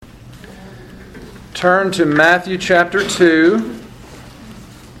turn to Matthew chapter 2.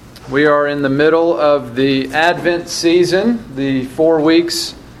 We are in the middle of the Advent season, the 4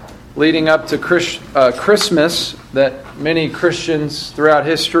 weeks leading up to Christmas that many Christians throughout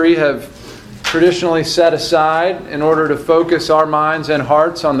history have traditionally set aside in order to focus our minds and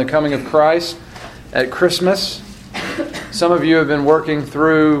hearts on the coming of Christ at Christmas. Some of you have been working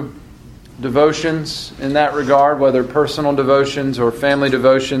through devotions in that regard, whether personal devotions or family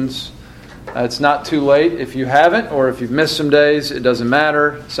devotions. It's not too late if you haven't, or if you've missed some days, it doesn't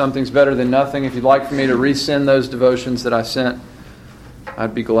matter. Something's better than nothing. If you'd like for me to resend those devotions that I sent,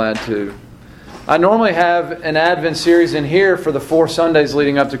 I'd be glad to. I normally have an Advent series in here for the 4 Sundays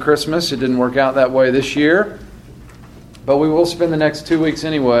leading up to Christmas. It didn't work out that way this year, but we will spend the next 2 weeks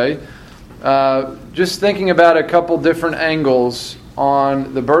anyway just thinking about a couple different angles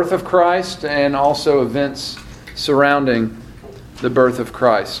on the birth of Christ and also events surrounding the birth of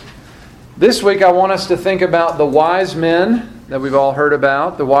Christ. This week I want us to think about the wise men that we've all heard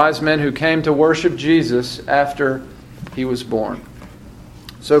about, the wise men who came to worship Jesus after he was born.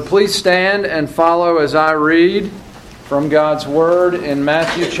 So please stand and follow as I read from God's Word in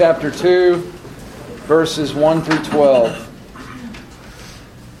Matthew chapter 2, verses 1 through 12.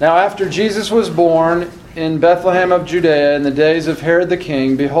 Now after Jesus was born in Bethlehem of Judea in the days of Herod the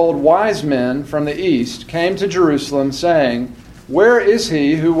king, behold, wise men from the east came to Jerusalem, saying, "Where is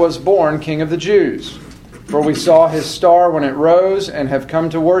he who was born King of the Jews? For we saw his star when it rose and have come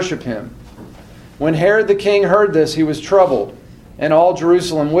to worship him." When Herod the king heard this, he was troubled, and all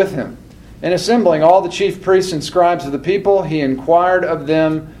Jerusalem with him. And assembling all the chief priests and scribes of the people, he inquired of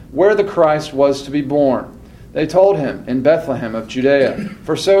them where the Christ was to be born. They told him, "In Bethlehem of Judea,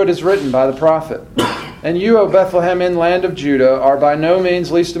 for so it is written by the prophet. And you, O Bethlehem, in land of Judah, are by no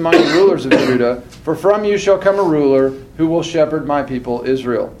means least among the rulers of Judah, for from you shall come a ruler who will shepherd my people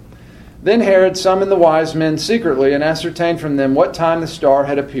Israel." Then Herod summoned the wise men secretly and ascertained from them what time the star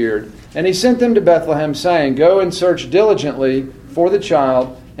had appeared. And he sent them to Bethlehem, saying, "Go and search diligently for the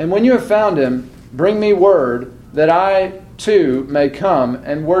child, and when you have found him, bring me word, that I too may come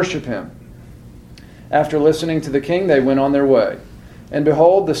and worship him." After listening to the king, they went on their way. And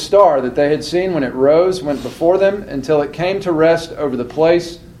behold, the star that they had seen when it rose went before them until it came to rest over the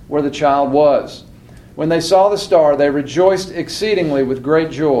place where the child was. When they saw the star, they rejoiced exceedingly with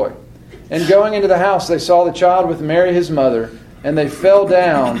great joy. And going into the house, they saw the child with Mary his mother, and they fell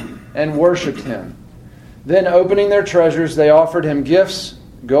down and worshipped him. Then opening their treasures, they offered him gifts,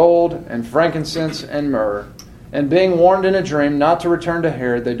 gold and frankincense and myrrh. And being warned in a dream not to return to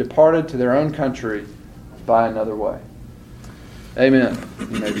Herod, they departed to their own country by another way. Amen.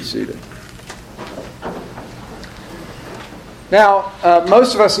 You may be seated. Now,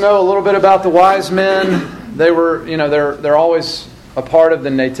 most of us know a little bit about the wise men. They were, they're always a part of the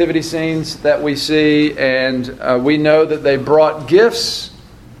nativity scenes that we see, and we know that they brought gifts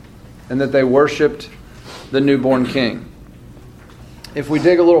and that they worshipped the newborn king. If we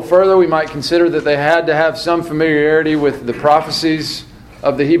dig a little further, we might consider that they had to have some familiarity with the prophecies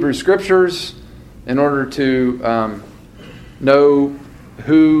of the Hebrew Scriptures in order to know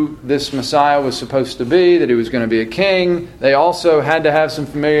who this Messiah was supposed to be, that he was going to be a king. They also had to have some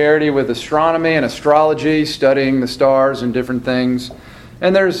familiarity with astronomy and astrology, studying the stars and different things.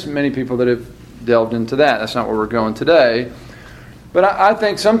 And there's many people that have delved into that. That's not where we're going today. But I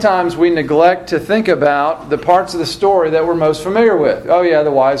think sometimes we neglect to think about the parts of the story that we're most familiar with. Oh yeah,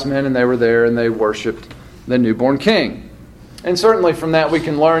 the wise men, and they were there, and they worshipped the newborn king. And certainly from that we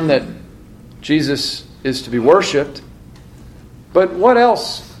can learn that Jesus is to be worshipped. But what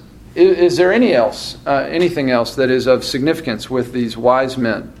else? Is there anything else that is of significance with these wise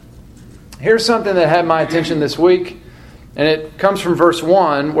men? Here's something that had my attention this week, and it comes from verse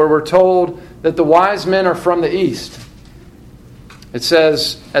 1, where we're told that the wise men are from the east. It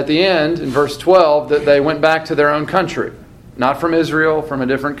says at the end, in verse 12, that they went back to their own country. Not from Israel, from a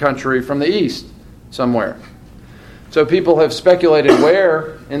different country, from the east somewhere. So people have speculated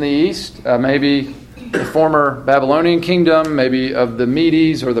where in the east, maybe the former Babylonian kingdom, maybe of the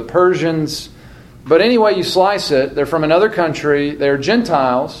Medes or the Persians. But any way you slice it, they're from another country. They're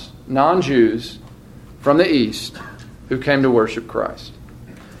Gentiles, non-Jews, from the east who came to worship Christ.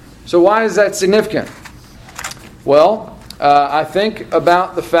 So why is that significant? Well, I think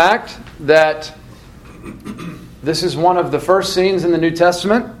about the fact that this is one of the first scenes in the New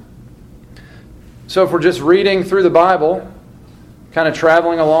Testament. So if we're just reading through the Bible, kind of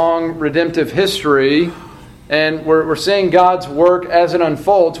traveling along redemptive history, and we're seeing God's work as it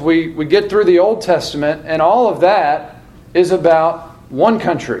unfolds, we get through the Old Testament, and all of that is about one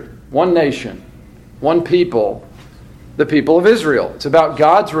country, one nation, one people, the people of Israel. It's about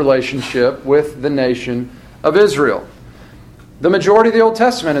God's relationship with the nation of Israel. The majority of the Old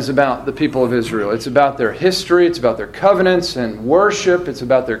Testament is about the people of Israel. It's about their history, it's about their covenants and worship, it's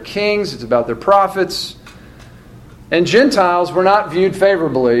about their kings, it's about their prophets. And Gentiles were not viewed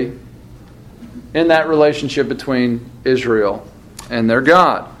favorably in that relationship between Israel and their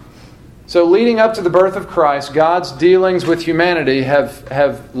God. So leading up to the birth of Christ, God's dealings with humanity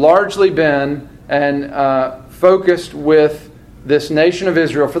have largely been focused with this nation of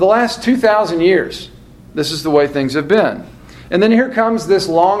Israel for the last 2,000 years. This is the way things have been. And then here comes this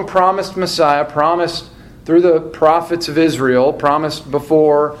long-promised Messiah, promised through the prophets of Israel, promised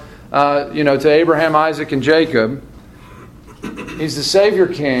before, to Abraham, Isaac, and Jacob. He's the Savior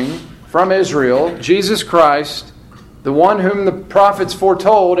King from Israel, Jesus Christ, the one whom the prophets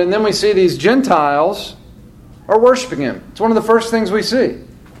foretold. And then we see these Gentiles are worshiping Him. It's one of the first things we see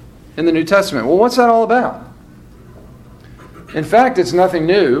in the New Testament. Well, what's that all about? In fact, it's nothing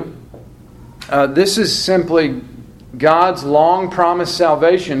new. This is simply God's long-promised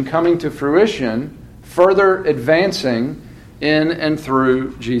salvation coming to fruition, further advancing in and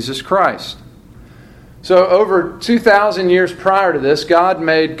through Jesus Christ. So over 2,000 years prior to this, God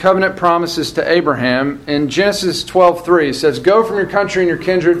made covenant promises to Abraham. In Genesis 12:3, it says, "Go from your country and your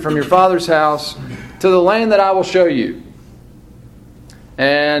kindred, from your father's house, to the land that I will show you.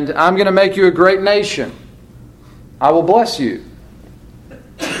 And I'm going to make you a great nation. I will bless you.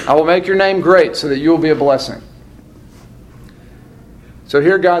 I will make your name great so that you will be a blessing." So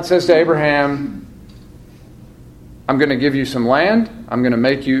here God says to Abraham, I'm going to give you some land. I'm going to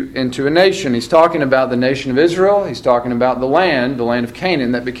make you into a nation. He's talking about the nation of Israel. He's talking about the land of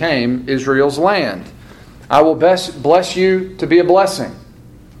Canaan that became Israel's land. I will bless you to be a blessing.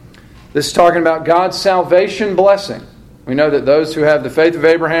 This is talking about God's salvation blessing. We know that those who have the faith of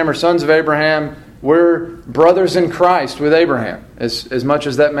Abraham are sons of Abraham. We're brothers in Christ with Abraham, as much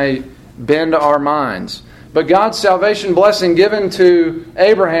as that may bend our minds. But God's salvation blessing given to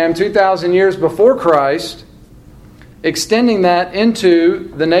Abraham 2,000 years before Christ, extending that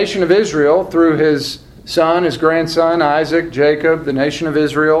into the nation of Israel through his son, his grandson, Isaac, Jacob, the nation of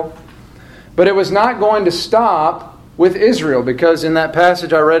Israel. But it was not going to stop with Israel, because in that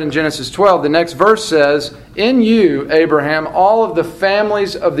passage I read in Genesis 12, the next verse says, "In you, Abraham, all of the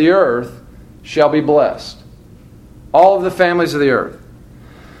families of the earth shall be blessed." All of the families of the earth.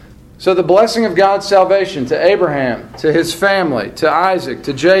 So the blessing of God's salvation to Abraham, to his family, to Isaac,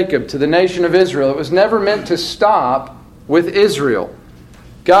 to Jacob, to the nation of Israel, it was never meant to stop with Israel.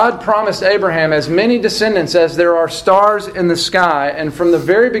 God promised Abraham as many descendants as there are stars in the sky, and from the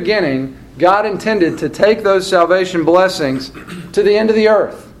very beginning, God intended to take those salvation blessings to the end of the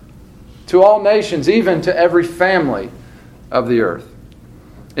earth, to all nations, even to every family of the earth.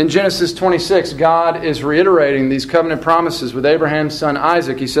 In Genesis 26, God is reiterating these covenant promises with Abraham's son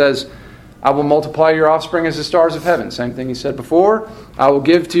Isaac. He says, "I will multiply your offspring as the stars of heaven." Same thing He said before. "I will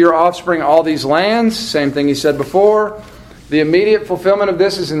give to your offspring all these lands." Same thing He said before. The immediate fulfillment of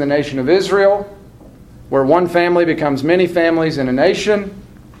this is in the nation of Israel, where one family becomes many families in a nation.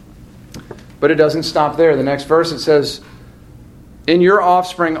 But it doesn't stop there. The next verse, it says, "In your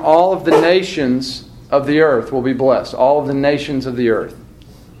offspring all of the nations of the earth will be blessed." All of the nations of the earth.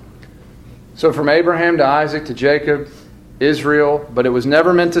 So from Abraham to Isaac to Jacob, Israel, but it was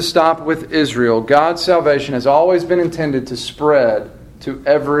never meant to stop with Israel. God's salvation has always been intended to spread to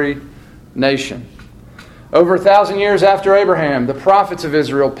every nation. Over 1,000 years after Abraham, the prophets of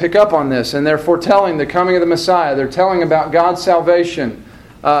Israel pick up on this, and they're foretelling the coming of the Messiah. They're telling about God's salvation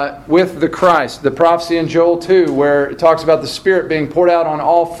with the Christ. The prophecy in Joel 2, where it talks about the Spirit being poured out on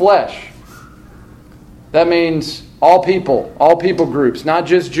all flesh. That means all people groups, not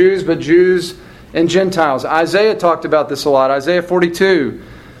just Jews, but Jews and Gentiles. Isaiah talked about this a lot. Isaiah 42,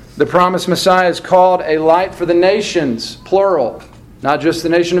 the promised Messiah is called a light for the nations, plural. Not just the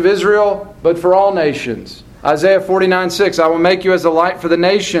nation of Israel, but for all nations. Isaiah 49:6, "I will make you as a light for the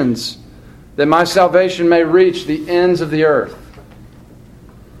nations, that my salvation may reach the ends of the earth."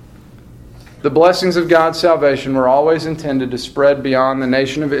 The blessings of God's salvation were always intended to spread beyond the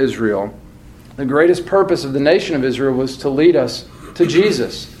nation of Israel. The greatest purpose of the nation of Israel was to lead us to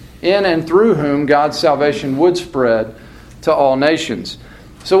Jesus, in and through whom God's salvation would spread to all nations.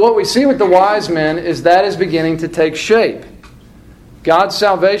 So what we see with the wise men is that is beginning to take shape. God's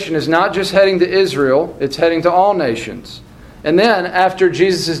salvation is not just heading to Israel, it's heading to all nations. And then, after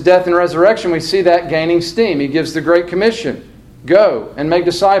Jesus' death and resurrection, we see that gaining steam. He gives the Great Commission. Go and make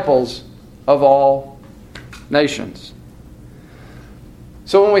disciples of all nations.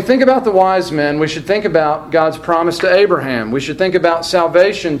 So when we think about the wise men, we should think about God's promise to Abraham. We should think about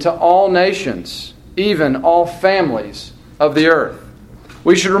salvation to all nations. even all families of the earth.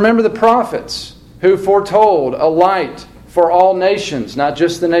 We should remember the prophets who foretold a light for all nations, not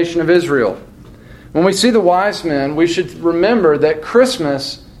just the nation of Israel. When we see the wise men, we should remember that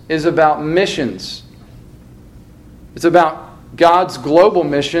Christmas is about missions. It's about God's global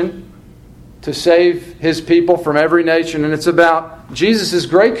mission to save His people from every nation. And it's about Jesus'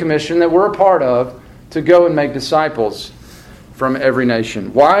 great commission that we're a part of to go and make disciples from every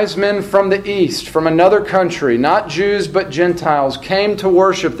nation. Wise men from the east, from another country, not Jews but Gentiles, came to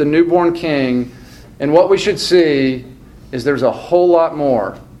worship the newborn King. And what we should see is there's a whole lot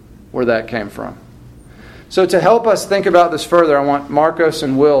more where that came from. So to help us think about this further, I want Marcos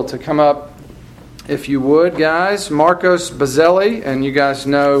and Will to come up, if you would, guys. Marcos Bazzelli, and you guys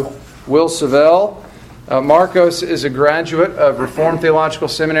know Will Savell. Marcos is a graduate of Reformed Theological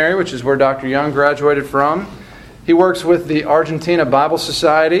Seminary, which is where Dr. Young graduated from. He works with the Argentina Bible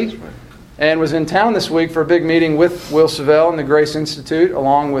Society and was in town this week for a big meeting with Will Savell and the Grace Institute,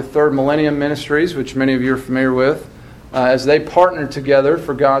 along with Third Millennium Ministries, which many of you are familiar with, as they partnered together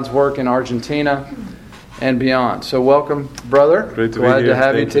for God's work in Argentina and beyond. So welcome, brother. Great to Glad be here. to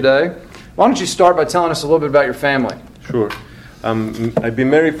have you today. Why don't you start by telling us a little bit about your family? Sure. I've been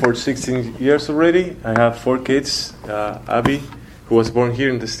married for 16 years already. I have 4 kids. Abby, who was born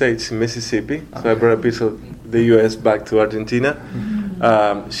here in the States, in Mississippi. So I brought a piece of the U.S. back to Argentina.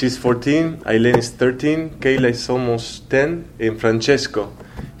 She's 14. Aileen is 13. Kayla is almost 10. And Francesco,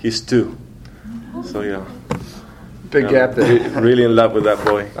 he's 2. So, yeah. Big gap there. Really in love with that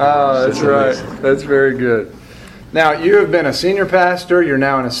boy. Oh, that's right. That's very good. Now, you have been a senior pastor. You're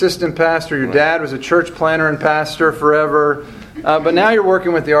now an assistant pastor. Your dad was a church planner and pastor forever. But now you're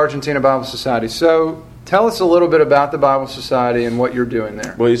working with the Argentina Bible Society. So tell us a little bit about the Bible Society and what you're doing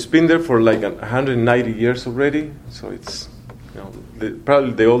there. Well, it's been there for like 190 years already. So it's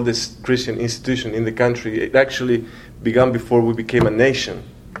probably the oldest Christian institution in the country. It actually began before we became a nation.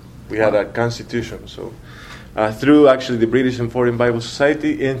 We had a constitution. So through actually the British and Foreign Bible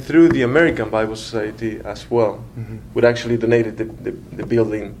Society and through the American Bible Society as well. Mm-hmm. We actually donated the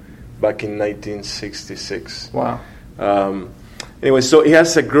building back in 1966. Wow. Anyway, so it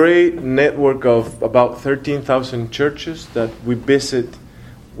has a great network of about 13,000 churches that we visit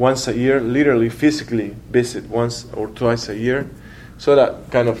once a year, literally physically visit once or twice a year. So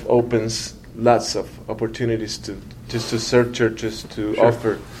that kind of opens lots of opportunities to serve churches, to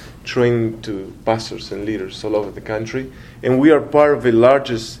offer training to pastors and leaders all over the country. And we are part of the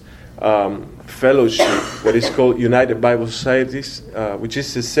largest fellowship, what is called United Bible Societies, which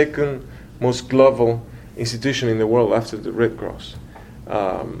is the second most global institution in the world after the Red Cross.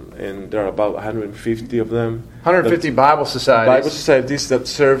 And there are about 150 of them. 150 Bible Societies. Bible Societies that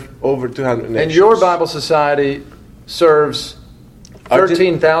serve over 200 nations. And your Bible Society serves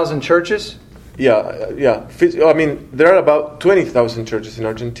 13,000 churches? Yeah. I mean, there are about 20,000 churches in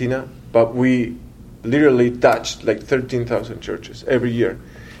Argentina, but we literally touch like 13,000 churches every year.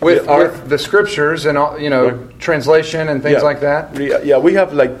 With the scriptures and all, translation and things like that? Yeah, we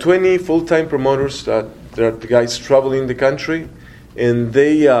have like 20 full-time promoters that are the guys traveling the country, and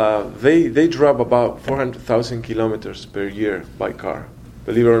they drive about 400,000 kilometers per year by car,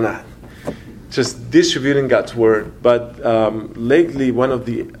 believe it or not. Just distributing God's word. But lately, one of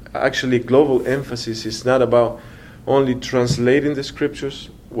the actually global emphasis is not about only translating the scriptures,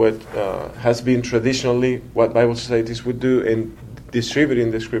 what has been traditionally what Bible societies would do, and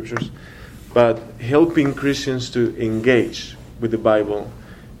distributing the scriptures, but helping Christians to engage with the Bible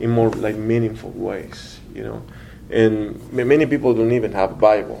in more like meaningful ways, And many people don't even have a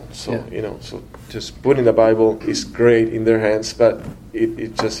Bible, so so just putting the Bible is great in their hands, but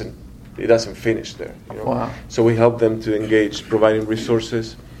it doesn't finish there. Wow. So we help them to engage, providing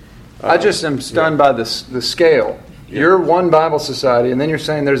resources. I just am stunned by the scale. Yeah. You're one Bible society, and then you're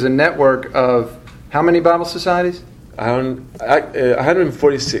saying there's a network of how many Bible societies?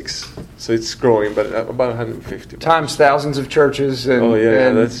 146. So it's growing, but about 150. Times thousands of churches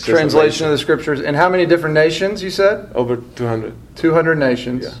and, that's translation of the scriptures. And how many different nations, you said? Over 200. 200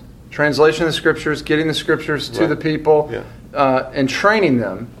 nations. Yeah. Translation of the scriptures, getting the scriptures to the people, and training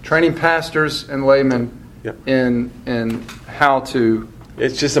them, training pastors and laymen in how to...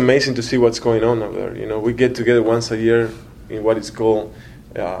 It's just amazing to see what's going on over there. We get together once a year in what is called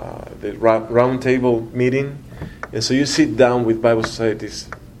the round table meeting. And so you sit down with Bible societies,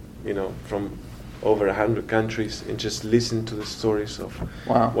 from over 100 countries and just listen to the stories of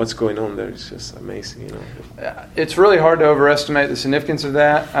what's going on there. It's just amazing, It's really hard to overestimate the significance of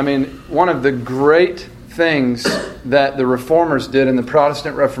that. I mean, one of the great things that the Reformers did in the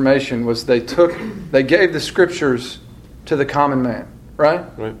Protestant Reformation was they gave the scriptures to the common man, right?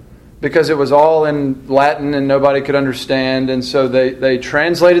 Right. because it was all in Latin and nobody could understand. And so they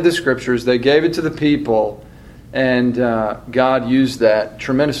translated the scriptures, they gave it to the people, and God used that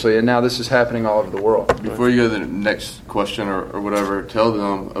tremendously. And now this is happening all over the world. Before you go to the next question or whatever, tell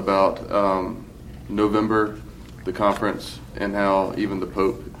them about November, the conference, and how even the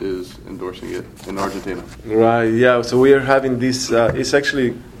Pope is endorsing it in Argentina. Right, yeah. So we are having this, it's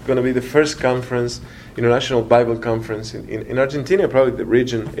actually going to be the first conference, International Bible Conference in Argentina, probably the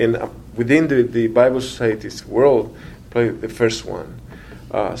region, and within the Bible Society's world, probably the first one.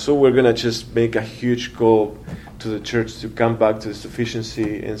 So we're going to just make a huge goal to the church to come back to the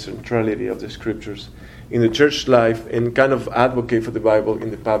sufficiency and centrality of the scriptures in the church life and kind of advocate for the Bible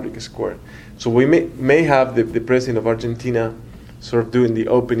in the public square. So we may have the president of Argentina sort of doing the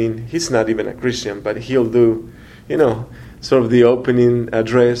opening. He's not even a Christian, but he'll do, sort of the opening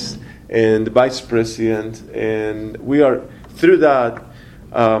address, and the vice president. And we are, through that,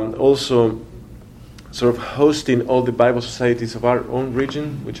 also sort of hosting all the Bible societies of our own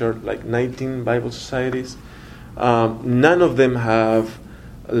region, which are like 19 Bible societies. None of them have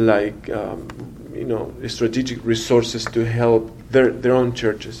strategic resources to help their own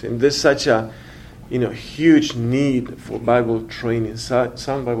churches. And there's such a huge need for Bible training,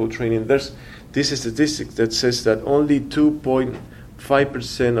 sound Bible training. There's this statistic that says that only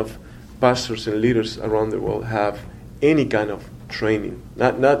 2.5% of pastors and leaders around the world have any kind of training,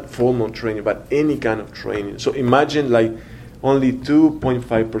 not formal training, but any kind of training. So imagine only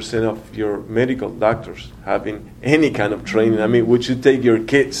 2.5% of your medical doctors having any kind of training. I mean, would you take your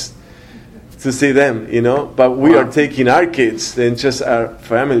kids to see them, But we are taking our kids and just our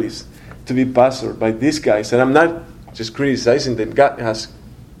families to be pastored by these guys. And I'm not just criticizing them. God has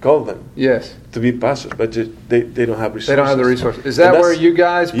called them to be pastors, but they don't have resources. They don't have the resources. Is that where you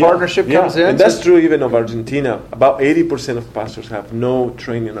guys' partnership comes in? And that's true even of Argentina. About 80% of pastors have no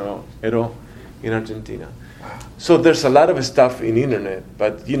training at all in Argentina. So there's a lot of stuff in internet,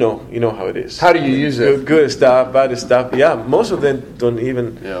 but you know how it is. How do you use it? Good stuff, bad stuff. Yeah, most of them don't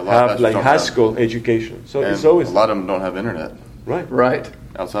even have high school education. So it's always a lot of them don't have internet. Right.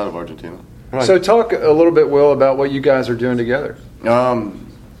 Outside of Argentina. Right. So talk a little bit, Will, about what you guys are doing together.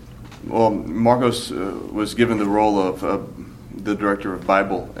 Well, Marcos was given the role of the director of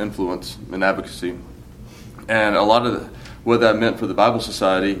Bible influence and advocacy, and a lot of what that meant for the Bible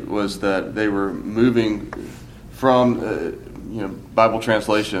Society was that they were moving from Bible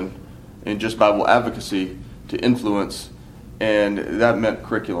translation and just Bible advocacy to influence, and that meant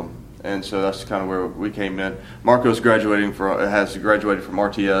curriculum. And so that's kind of where we came in. Marcos has graduated from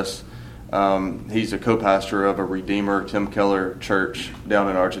RTS. He's a co-pastor of a Redeemer Tim Keller church down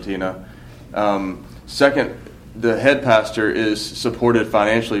in Argentina. Second, the head pastor is supported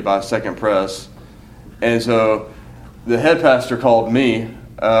financially by Second Press, and so the head pastor called me,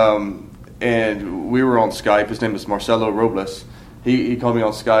 and we were on Skype. His name is Marcelo Robles. He called me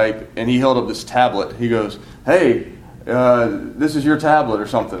on Skype, and he held up this tablet. He goes, "Hey, this is your tablet or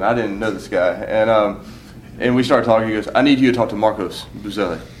something." I didn't know this guy, and we started talking. He goes, "I need you to talk to Marcos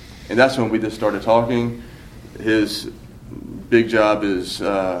Buzelli." And that's when we just started talking. His big job is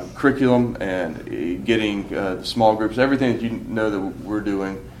curriculum and getting small groups, everything that you know that we're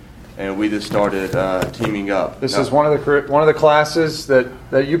doing. And we just started teaming up. This is one of the classes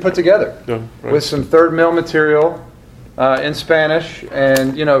that you put together with some third mill material in Spanish,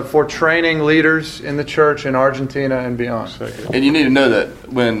 and for training leaders in the church in Argentina and beyond. And you need to know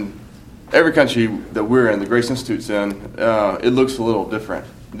that when every country that we're in, the Grace Institute's in, it looks a little different.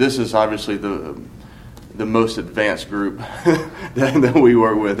 This is obviously the most advanced group that we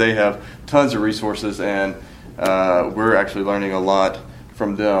work with. They have tons of resources, and we're actually learning a lot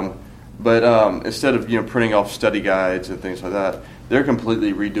from them. But instead of printing off study guides and things like that, they're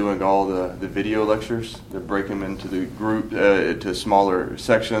completely redoing all the video lectures. They're breaking them into the group to smaller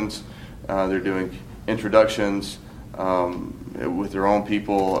sections. They're doing introductions with their own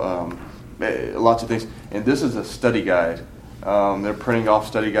people, lots of things. And this is a study guide. They're printing off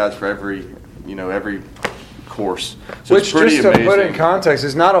study guides for every course. So which, just to put in context,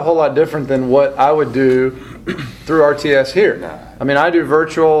 is not a whole lot different than what I would do through RTS here. No. I mean, I do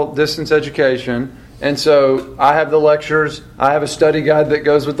virtual distance education, and so I have the lectures. I have a study guide that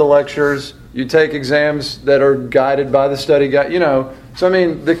goes with the lectures. You take exams that are guided by the study guide. So I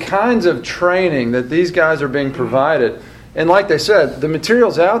mean, the kinds of training that these guys are being provided, and like they said, the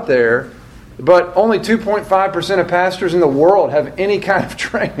material's out there. But only 2.5% of pastors in the world have any kind of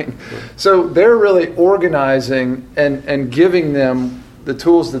training. So they're really organizing and giving them the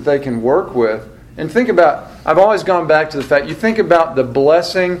tools that they can work with. And think about, I've always gone back to the fact, you think about the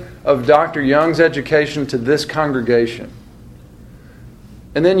blessing of Dr. Young's education to this congregation.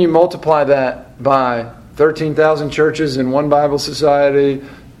 And then you multiply that by 13,000 churches in one Bible society,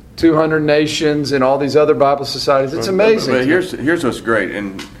 200 nations in all these other Bible societies. It's amazing. But here's what's great,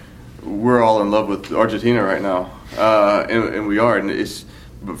 and we're all in love with Argentina right now, and we are.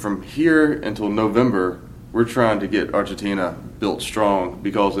 But from here until November, we're trying to get Argentina built strong,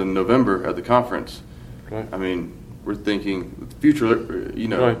 because in November at the conference, right. I mean, we're thinking future. You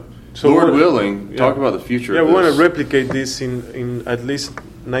know, right. So Lord willing, talk about the future. Yeah, of we want this. to replicate this in at least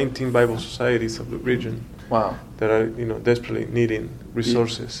 19 Bible societies of the region. Wow. That are desperately needing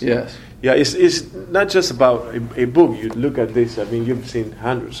resources. Yes. Yeah, it's not just about a book. You look at this. I mean, you've seen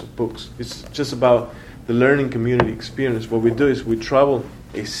hundreds of books. It's just about the learning community experience. What we do is we travel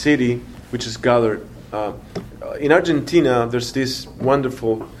a city which is gathered. In Argentina, there's this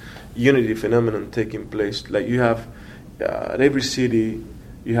wonderful unity phenomenon taking place. Like you have at every city,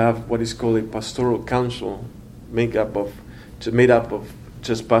 you have what is called a pastoral council, made up of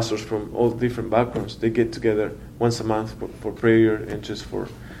just pastors from all different backgrounds. They get together once a month for prayer and just for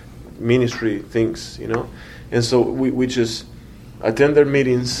ministry things, And so we just attend their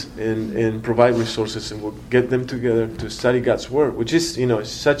meetings and provide resources, and we'll get them together to study God's Word, which is,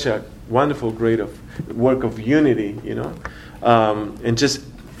 such a wonderful, great work of unity, and just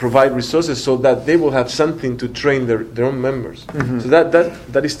provide resources so that they will have something to train their own members. Mm-hmm. So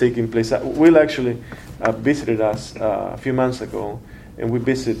that is taking place. Will actually visited us a few months ago, and we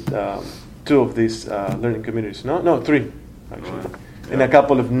visited 2 of these learning communities. No, 3 actually, yeah. And a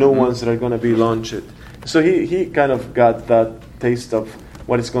couple of new ones that are going to be launched. So he kind of got that taste of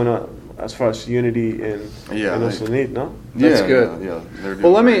what is going on as far as unity and also need. No, that's good. Yeah.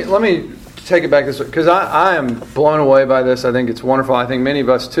 Well, let me take it back this way, because I am blown away by this. I think it's wonderful. I think many of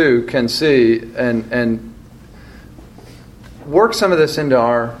us too can see and work some of this into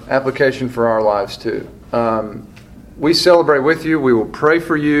our application for our lives too. We celebrate with you. We will pray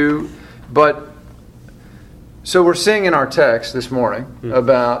for you. But so we're seeing in our text this morning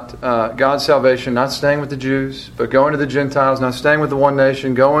about God's salvation, not staying with the Jews, but going to the Gentiles, not staying with the one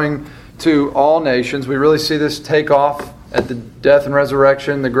nation, going to all nations. We really see this take off at the death and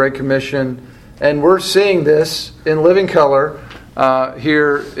resurrection, the Great Commission. And we're seeing this in living color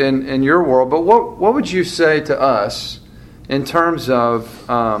here in your world. But what would you say to us in terms of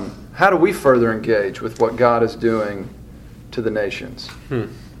how do we further engage with what God is doing to the nations?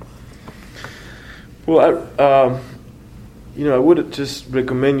 Well, I would just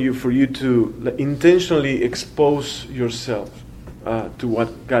recommend for you to intentionally expose yourself to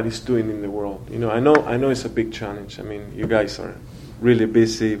what God is doing in the world. I know it's a big challenge. I mean, you guys are really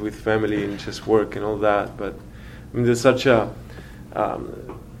busy with family and just work and all that, but I mean, there's such a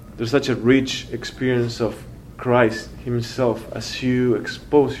rich experience of Christ Himself as you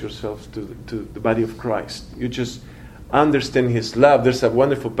expose yourself to the body of Christ. You just understand His love. There's a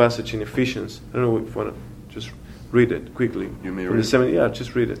wonderful passage in Ephesians. I don't know if you want to just read it quickly. You may read it?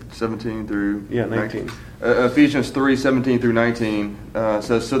 Just read it. 17 through 19. Ephesians 3, 17 through 19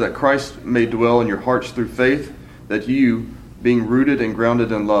 says, "So that Christ may dwell in your hearts through faith, that you, being rooted and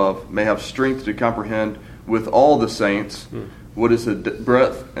grounded in love, may have strength to comprehend with all the saints what is the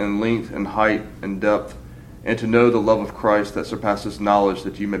breadth and length and height and depth, and to know the love of Christ that surpasses knowledge,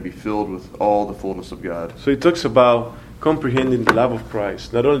 that you may be filled with all the fullness of God." So it talks about comprehending the love of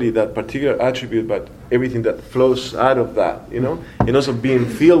Christ, not only that particular attribute, but everything that flows out of that, and also being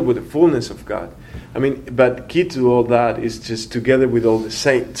filled with the fullness of God. I mean, but key to all that is just together with all the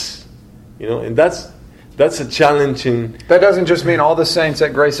saints, and that's a challenging... That doesn't just mean all the saints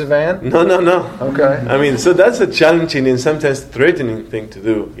at Grace Van? No. Okay. I mean, so that's a challenging and sometimes threatening thing to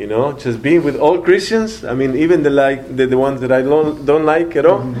do, just being with all Christians. I mean, even the ones that I don't like at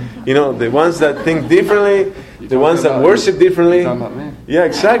all, the ones that think differently, the ones that worship differently. You're talking about me. Yeah,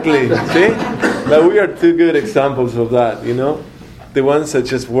 exactly. See? But we are 2 good examples of that, The ones that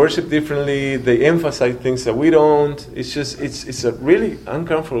just worship differently, they emphasize things that we don't. It's a really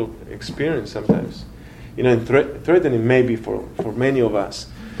uncomfortable experience sometimes. And threatening maybe for many of us.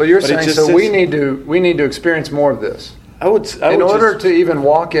 But you're saying we need to experience more of this. I would in order to even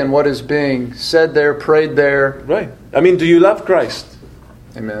walk in what is being said there, prayed there. Right. I mean, do you love Christ?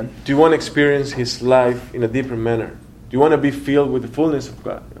 Amen. Do you want to experience His life in a deeper manner? Do you want to be filled with the fullness of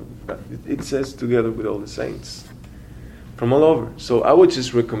God? It says together with all the saints from all over. So I would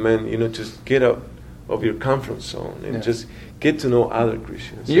just recommend, just get out of your comfort zone and just get to know other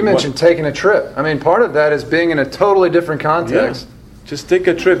Christians. You mentioned taking a trip. I mean, part of that is being in a totally different context. Yeah. Just take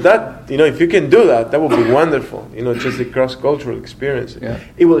a trip. That, if you can do that, that would be wonderful. Just a cross-cultural experience. Yeah.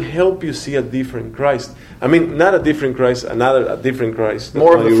 It will help you see a different Christ. I mean, not a different Christ, a different Christ.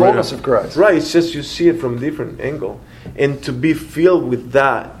 More of the fullness of Christ. Right. It's just you see it from a different angle. and to be filled with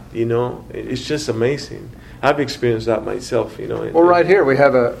that, it's just amazing. I've experienced that myself, Well, right here we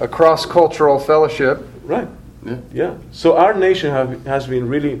have a cross-cultural fellowship. Right. Yeah. So our nation has been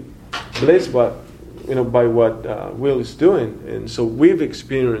really blessed by what Will is doing, and so we've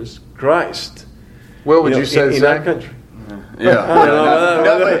experienced Christ. Will, would you say in our country?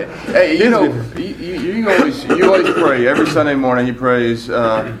 Yeah. Hey, you always pray every Sunday morning. He prays,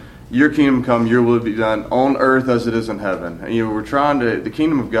 "Your kingdom come, your will be done on earth as it is in heaven." And we're trying to. The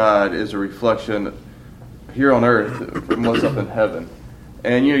kingdom of God is a reflection here on earth from what's up in heaven.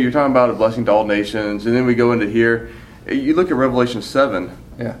 And you're talking about a blessing to all nations, and then we go into here. You look at Revelation 7.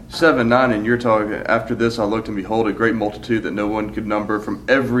 Yeah. 7:9, and you're talking, after this I looked and behold a great multitude that no one could number from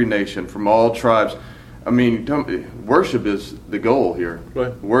every nation, from all tribes. I mean, worship is the goal here.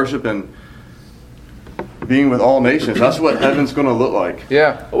 Right. Worship and being with all nations. That's what heaven's going to look like.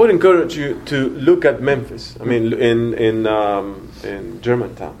 Yeah. I would encourage you to look at Memphis. I mean, in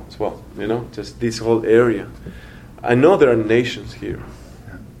Germantown as well. Just this whole area. I know there are nations here.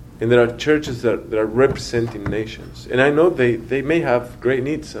 And there are churches that are representing nations. And I know they may have great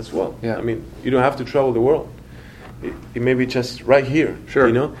needs as well. Yeah. I mean, you don't have to travel the world. It may be just right here. Sure.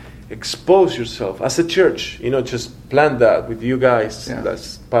 Expose yourself as a church. Just plan that with you guys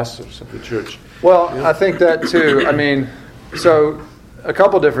as pastors of the church. Well, I think that too. I mean, so a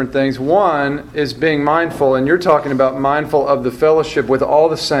couple different things. One is being mindful, and you're talking about mindful of the fellowship with all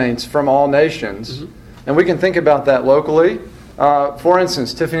the saints from all nations. Mm-hmm. And we can think about that locally. For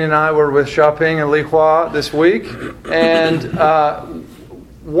instance, Tiffany and I were with Shopping in Leuck this week, and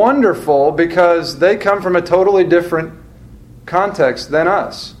wonderful because they come from a totally different context than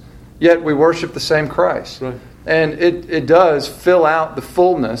us, yet we worship the same Christ. Right. And it does fill out the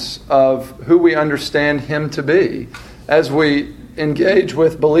fullness of who we understand Him to be as we engage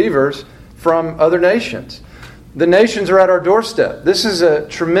with believers from other nations. The nations are at our doorstep. This is a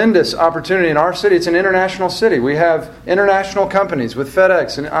tremendous opportunity in our city. It's an international city. We have international companies with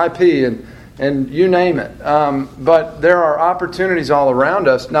FedEx and IP and you name it. But there are opportunities all around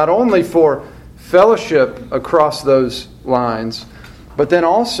us, not only for fellowship across those lines, but then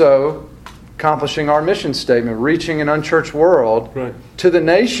also accomplishing our mission statement, reaching an unchurched world to the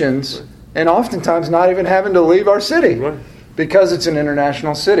nations, and oftentimes not even having to leave our city because it's an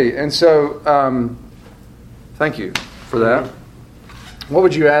international city. And so... thank you for that. What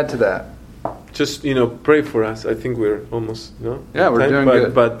would you add to that? Just, pray for us. I think we're almost, Yeah, we're doing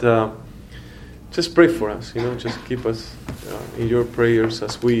good. But just pray for us, just keep us in your prayers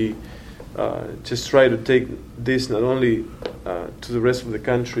as we just try to take this not only to the rest of the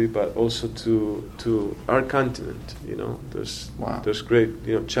country, but also to our continent. There's great,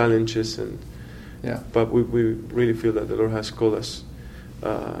 challenges, but we really feel that the Lord has called us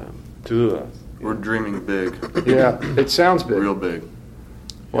to do that. We're dreaming big. Yeah, it sounds big. Real big.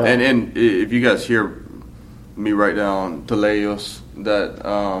 Wow. And if you guys hear me write down Teleios, that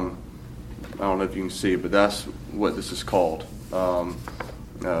I don't know if you can see, but that's what this is called.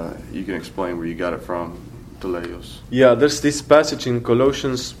 You can explain where you got it from, Teleios. Yeah, there's this passage in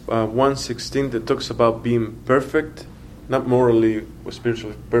Colossians 1:16 that talks about being perfect, not morally or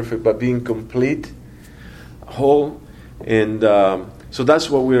spiritually perfect, but being complete, whole, and so that's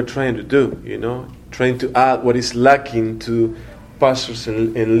what we are trying to do, trying to add what is lacking to pastors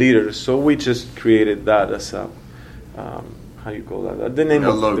and leaders. So we just created that as a, how you call that? The name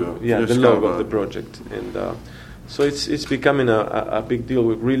of logo. The logo of the project. And so it's becoming a big deal.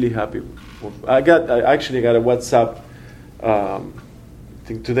 We're really happy. I actually got a WhatsApp, I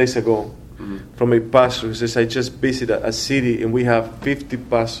think 2 days ago, from a pastor who says, I just visited a city and we have 50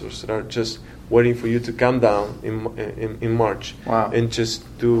 pastors that are just waiting for you to come down in March. Wow. And just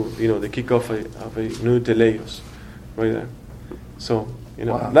do the kickoff of a new Teleios right there. So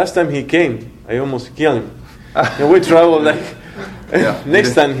wow. Last time he came, I almost killed him. And we traveled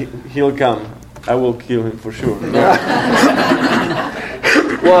next time he'll come, I will kill him for sure.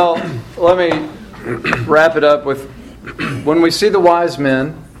 Well, let me wrap it up with when we see the wise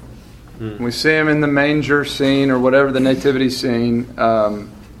men, we see them in the manger scene or whatever the nativity scene.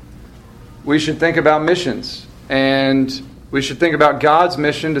 We should think about missions, and we should think about God's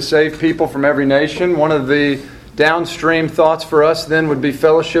mission to save people from every nation. One of the downstream thoughts for us then would be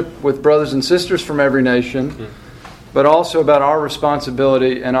fellowship with brothers and sisters from every nation, but also about our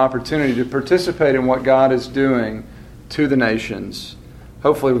responsibility and opportunity to participate in what God is doing to the nations.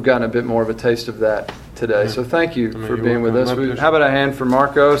 Hopefully we've gotten a bit more of a taste of that today. So thank you for being with us. How about a hand for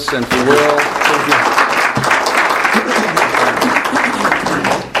Marcos and for Will?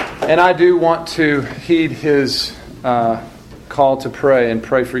 And I do want to heed his call to pray and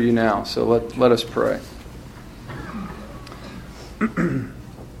pray for you now. So let us pray.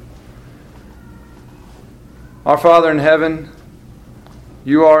 Our Father in heaven,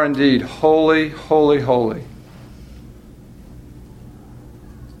 you are indeed holy, holy, holy.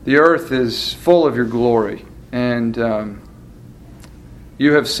 The earth is full of your glory, and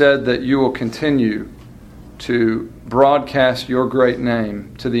you have said that you will continue to broadcast your great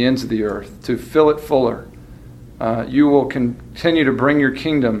name to the ends of the earth, to fill it fuller. You will continue to bring your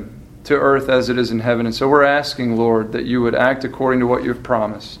kingdom to earth as it is in heaven. And so we're asking, Lord, that you would act according to what you have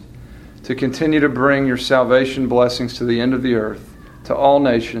promised, to continue to bring your salvation blessings to the end of the earth, to all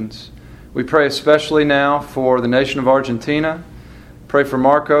nations. We pray especially now for the nation of Argentina. Pray for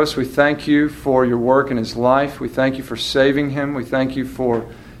Marcos. We thank you for your work in his life. We thank you for saving him. We thank you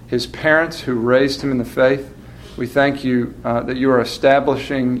for his parents who raised him in the faith. We thank you that you are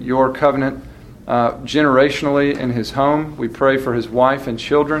establishing your covenant generationally in his home. We pray for his wife and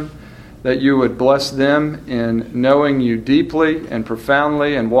children, that you would bless them in knowing you deeply and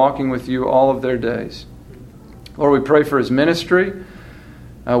profoundly and walking with you all of their days. Lord, we pray for his ministry.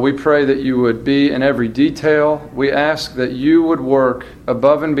 We pray that you would be in every detail. We ask that you would work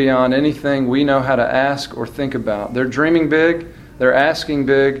above and beyond anything we know how to ask or think about. They're dreaming big, they're asking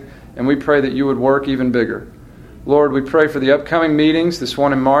big, and we pray that you would work even bigger. Lord, we pray for the upcoming meetings, this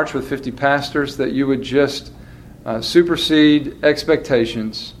one in March with 50 pastors, that you would just supersede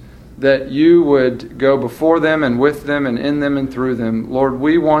expectations, that you would go before them and with them and in them and through them. Lord,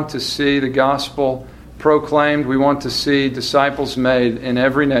 we want to see the gospel proclaimed. We want to see disciples made in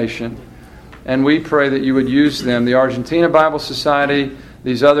every nation. And we pray that you would use them, the Argentina Bible Society,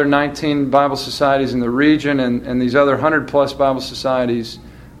 these other 19 Bible societies in the region, and these other 100-plus Bible societies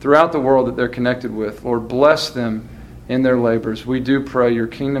throughout the world that they're connected with. Lord, bless them in their labors. We do pray your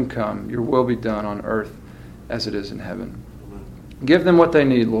kingdom come, your will be done on earth as it is in heaven. Give them what they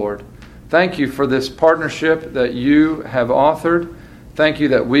need, Lord. Thank you for this partnership that you have authored. Thank you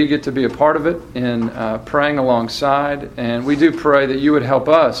that we get to be a part of it in praying alongside. And we do pray that you would help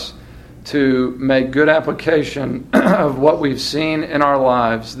us to make good application of what we've seen in our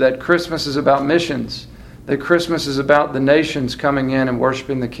lives, that Christmas is about missions, that Christmas is about the nations coming in and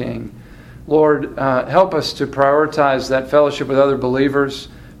worshiping the King. Lord, help us to prioritize that fellowship with other believers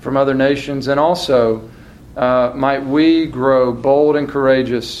from other nations, and also might we grow bold and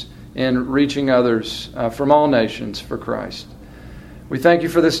courageous in reaching others from all nations for Christ. We thank you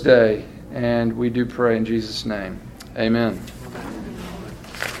for this day, and we do pray in Jesus' name. Amen.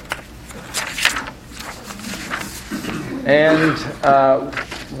 And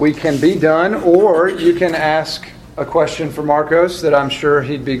we can be done, or you can ask a question for Marcos that I'm sure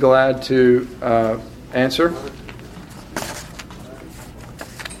he'd be glad to answer.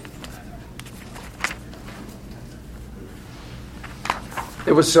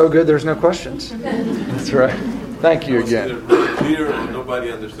 It was so good, there's no questions. That's right. Thank you again. Clear or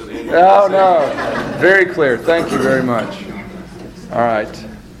nobody understood anything. Oh, no. Very clear. Thank you very much. All right.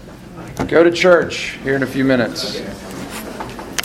 Go to church here in a few minutes.